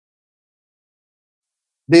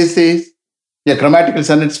This is a grammatical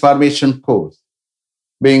sentence formation course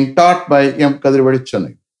being taught by M. Kadirvadi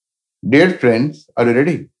Chennai. Dear friends, are you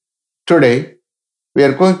ready? Today, we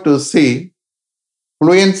are going to see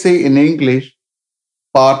Fluency in English,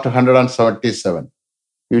 part 177.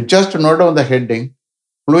 You just note down the heading,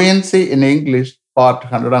 Fluency in English, part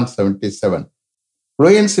 177.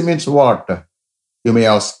 Fluency means what? You may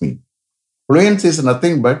ask me. Fluency is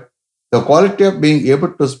nothing but the quality of being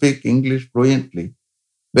able to speak English fluently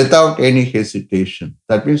without any hesitation.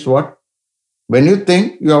 That means what? When you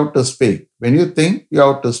think you have to speak,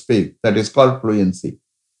 that is called fluency.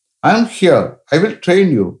 I am here. I will train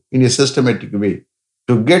you in a systematic way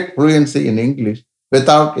to get fluency in English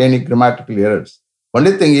without any grammatical errors.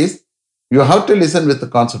 Only thing is, you have to listen with the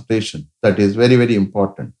concentration. That is very, very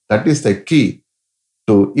important. That is the key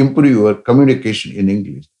to improve your communication in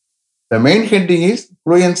English. The main heading is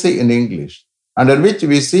Fluency in English, under which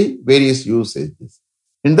we see various usages.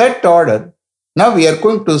 In that order, now we are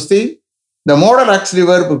going to see the modal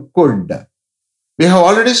auxiliary verb could. We have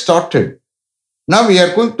already started. Now we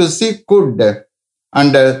are going to see could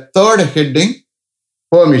under third heading,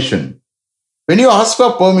 permission. When you ask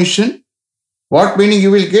for permission, what meaning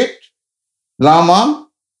you will get? Lama,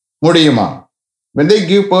 mudiyama. When they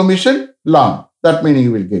give permission, lam. That meaning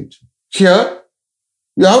you will get. Here,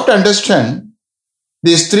 you have to understand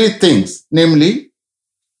these three things, namely,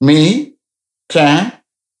 me, can,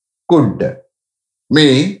 could.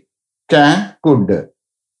 Me, can, could.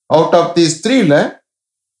 Out of these three,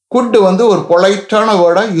 could வந்து ஒரு பொலைட்டான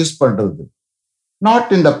வேர்டா use பண்றது. Not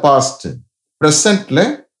in the past. Presentல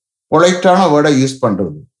பொலைட்டான வேர்டா use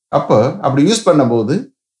பண்றது. அப்போ அப்படி use பண்ணும்போது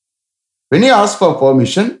when you ask for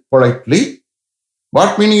permission politely,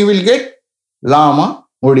 what meaning you will get? லாமா,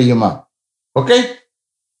 முடியுமா. Okay?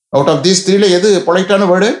 Out of these three எது பொலைட்டான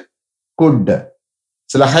word? could.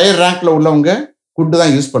 சில ஹையர் ரேங்க்ல உள்ளவங்க could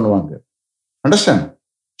தான் யூஸ் பண்ணுவாங்க. Understand?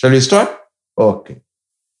 Shall we start? Okay.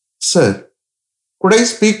 Sir, could I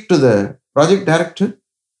speak to the project director?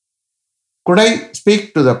 Could I speak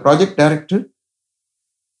to the project director?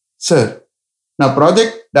 Sir, நான்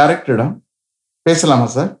project director பேசலாமா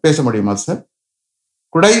sir? பேச முடியுமா sir?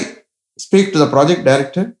 Could I speak to the project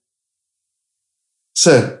director?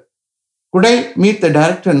 Sir, could I meet the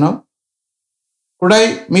director now? Could I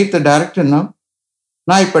meet the director now?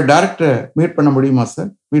 நான் இப்போ டைரக்டரை meet பண்ண முடியுமா sir?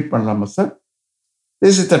 Meet பண்ணலாமா sir?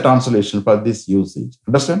 This is the translation for this usage.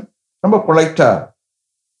 Understand? ரொம்ப பொலைட்டா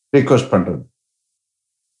request பண்றது.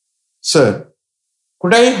 Sir,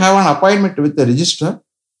 could I have an appointment with the registrar?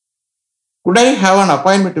 Could I have an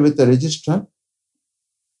appointment with the registrar?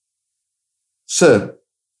 Sir,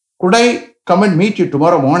 could I come and meet you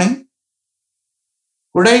tomorrow morning?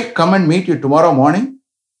 Could I come and meet you tomorrow morning?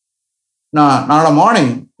 நான் நாளை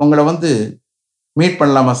morning உங்களை வந்து meet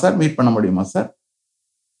பண்ணலாமா sir? Meet பண்ண முடியுமா sir?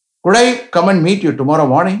 Could I come and meet you tomorrow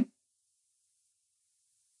morning?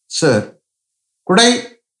 Sir, could I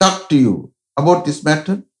talk to you about this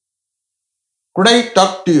matter? Could I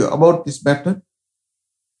talk to you about this matter?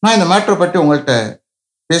 நான் இந்த மேட்டரை பற்றி உங்கள்கிட்ட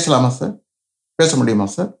பேசலாமா சார்? பேச முடியுமா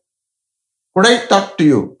sir? Could I talk to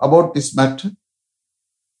you about this matter?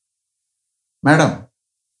 Madam,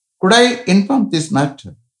 could I inform this matter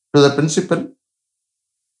to the principal?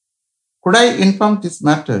 Could I inform this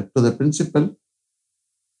matter to the principal?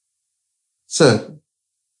 Sir,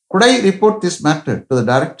 could I report this matter to the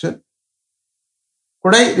director?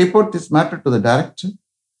 Could I report this matter to the director?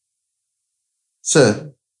 Sir,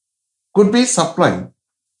 could we supply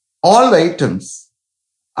all the items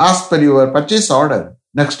as per your purchase order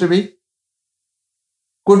next week?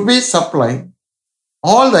 Could we supply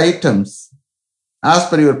all the items as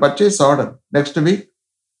per your purchase order next week?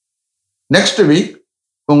 Next week,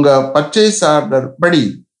 உங்க purchase order படி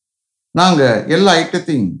நாங்க எல்லா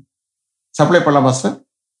ஐட்டத்தையும் supply பண்ணலாமா sir?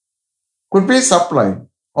 Could we supply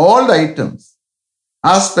all the items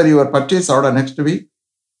as per your purchase order next week?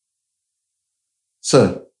 Sir,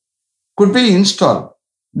 could we install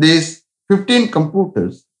these 15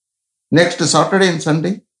 computers next Saturday and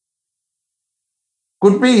Sunday?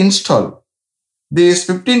 Could we install these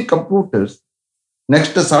 15 computers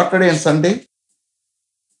next Saturday and Sunday?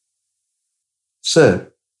 Sir,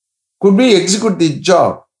 could we execute the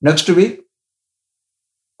job next week?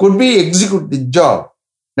 Could we execute the job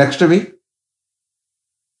next week?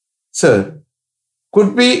 Sir, could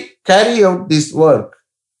we carry out this work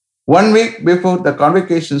 1 week before the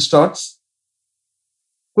convocation starts?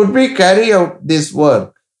 Could we carry out this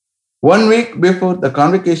work 1 week before the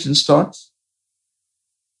convocation starts?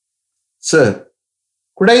 Sir,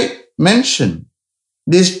 could I mention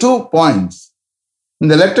these 2 points in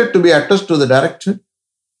the letter to be addressed to the director?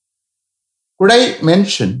 Could I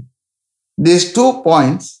mention these 2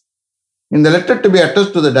 points in the letter to be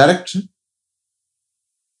addressed to the director.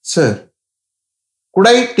 Sir, could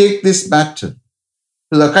I take this matter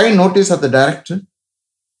to the kind notice of the director?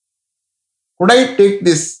 Could I take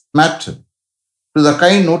this matter to the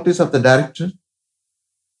kind notice of the director?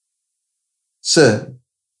 Sir,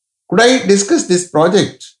 could I discuss this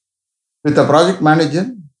project with the project manager?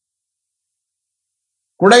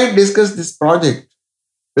 Could I discuss this project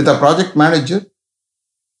with the project manager?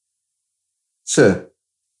 Sir,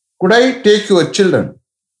 could I take your children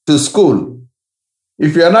to school?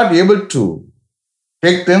 If you are not able to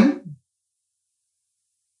take them,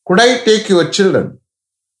 could I take your children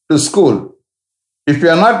to school? If you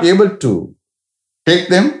are not able to take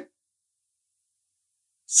them,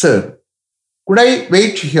 sir, could I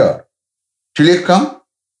wait here till you come?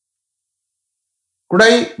 Could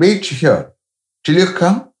I wait here till you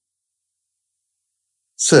come?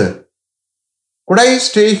 Sir, could I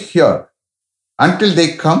stay here until they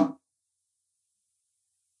come?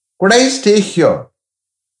 Could I stay here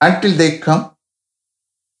until they come?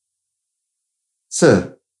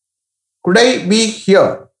 Sir, could I be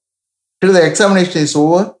here till the examination is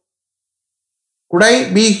over? Could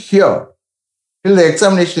I be here till the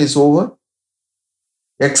examination is over?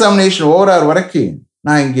 Examination over ஆகிற வரைக்கும்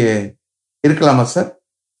நான் இங்கே இருக்கலாமா sir?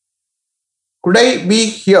 Could I be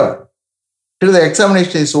here till the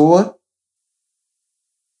examination is over?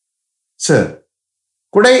 Sir,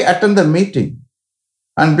 could I attend the meeting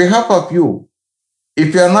on behalf of you if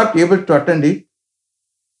you are not able to attend it?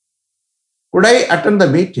 Could I attend the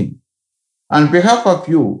meeting on behalf of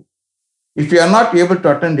you if you are not able to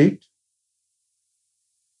attend it?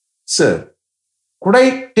 Sir, could I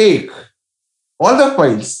take all the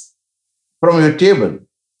files from your table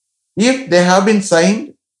if they have been signed?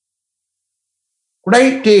 Could I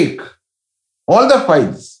take all the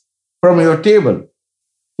files from your table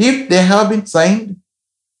if they have been signed?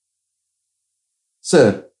 Sir,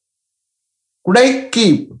 could I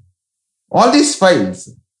keep all these files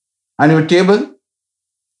on your table?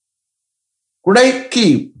 Could I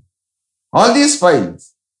keep all these files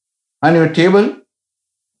on your table?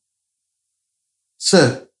 Sir,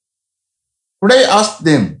 could I ask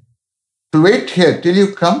them to wait here till you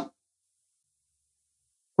come?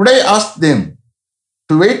 Could I ask them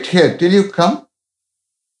to wait here till you come?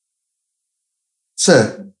 Sir,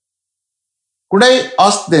 could I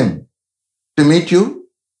ask them to meet you?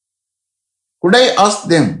 Could I ask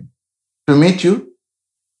them to meet you?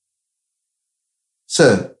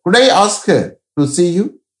 Sir, could I ask her to see you?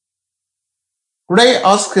 Could I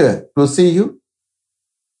ask her to see you?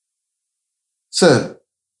 Sir,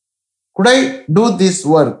 could I do this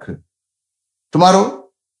work tomorrow?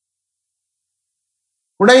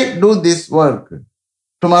 Could I do this work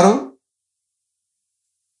tomorrow?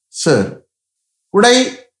 Sir, could I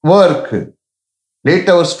work late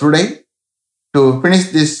hours today to finish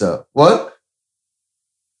this work?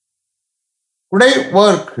 Could I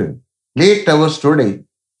work late hours today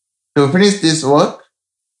to finish this work?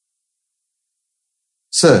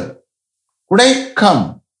 Sir, could I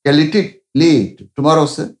come a little late tomorrow,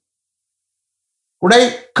 sir? Could I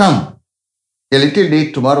come a little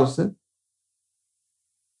late tomorrow, sir?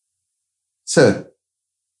 Sir,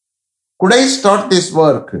 could I start this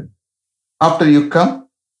work after you come?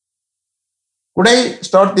 Could I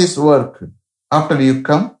start this work after you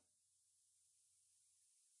come?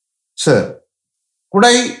 Sir, could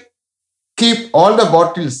I keep all the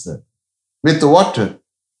bottles with water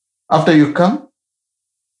after you come?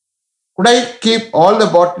 Could I keep all the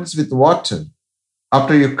bottles with water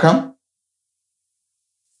after you come?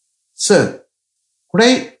 Sir, could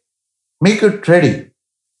I make it ready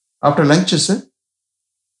after lunch, sir?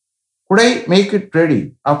 Could I make it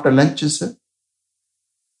ready after lunch, sir?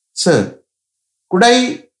 Sir, could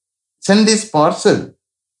I send this parcel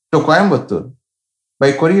to Coimbatore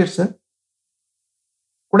by courier, sir?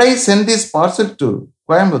 Could I send this parcel to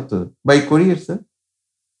Coimbatore by courier, sir?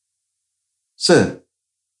 Sir,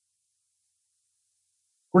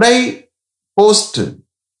 could I post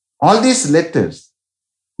all these letters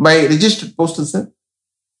by registered post, sir?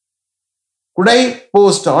 Could I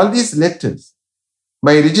post all these letters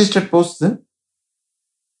by registered post, sir?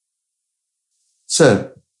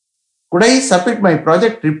 Sir, could I submit my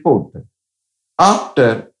project report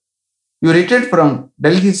after you returned from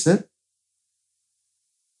Delhi, sir?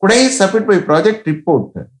 Could I submit my project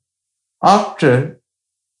report after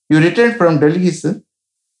you returned from Delhi, sir?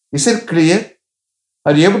 Is it clear?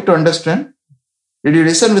 Are you able to understand? Did you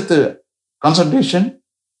listen with concentration?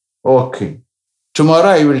 Okay. Tomorrow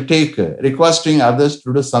I will take requesting others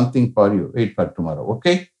to do something for you. Wait for tomorrow,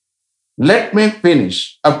 okay? Let me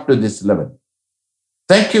finish up to this level.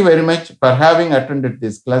 Thank you very much for having attended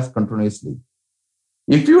this class continuously.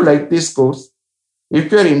 If you like this course,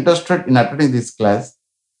 if you are interested in attending this class,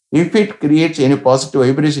 if it creates any positive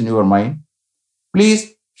vibration in your mind,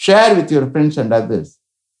 please share with your friends and others.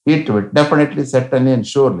 It will definitely, certainly, and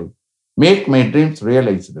surely make my dreams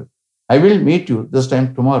realized. I will meet you this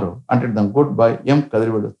time tomorrow. Until then, goodbye. M.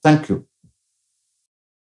 Kadrivedu. Thank you.